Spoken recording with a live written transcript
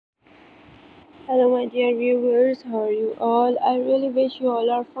Hello, my dear viewers. How are you all? I really wish you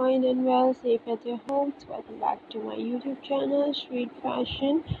all are fine and well, safe at your homes. Welcome back to my YouTube channel, Street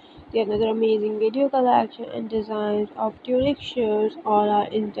Fashion. The another amazing video collection and designs of tunic shirts, all are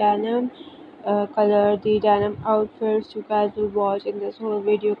in denim color. The denim outfits you guys will watch in this whole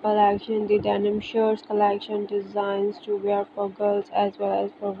video collection. The denim shirts collection designs to wear for girls as well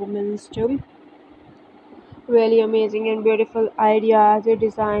as for women too. Really amazing and beautiful ideas. The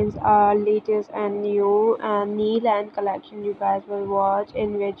designs are latest and new, and Neil and collection you guys will watch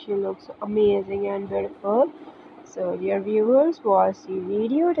in which you look so amazing and beautiful. So dear viewers, watch the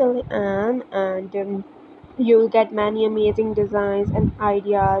video till the end, and you'll get many amazing designs and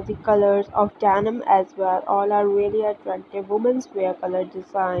ideas. The colors of denim as well, all are really attractive women's wear color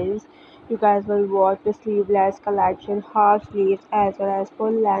designs. You guys will watch the sleeveless collection, half sleeves as well as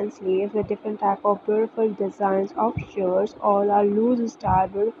full length sleeves with different type of beautiful designs of shirts. All are loose style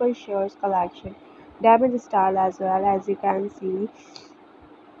beautiful shirts collection, diamond style as well, as you can see.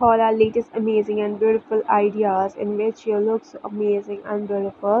 All our latest amazing and beautiful ideas in which you look so amazing and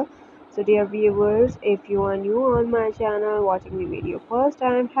beautiful. So dear viewers, if you are new on my channel watching the video first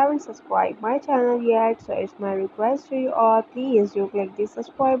time, haven't subscribed my channel yet, so it's my request to you all, please do click the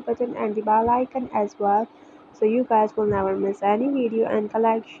subscribe button and the bell icon as well, so you guys will never miss any video and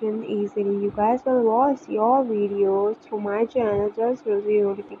collection easily. You guys will watch your videos through my channel just through the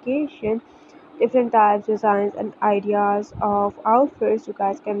notification. Different types, designs, and ideas of outfits you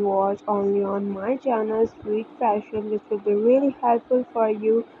guys can watch only on my channel, Sweet Fashion, which will be really helpful for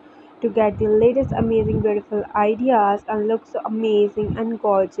you to get the latest amazing, beautiful ideas and look so amazing and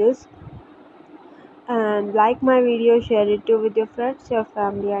gorgeous. And like my video, share it too with your friends, your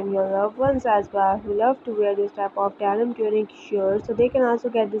family, and your loved ones as well who love to wear this type of denim tunic shirts, so they can also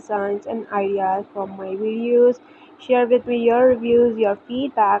get designs and ideas from my videos. Share with me your reviews, your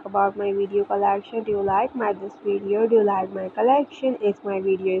feedback about my video collection. Do you like this video? Do you like my collection? If my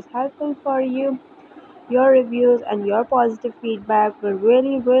video is helpful for you, your reviews and your positive feedback were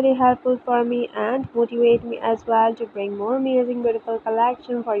really helpful for me and motivate me as well to bring more amazing beautiful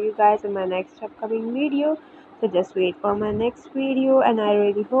collection for you guys in my next upcoming video. So just wait for my next video, and I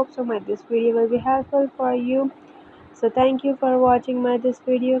really hope so this video will be helpful for you. So thank you for watching this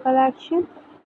video collection.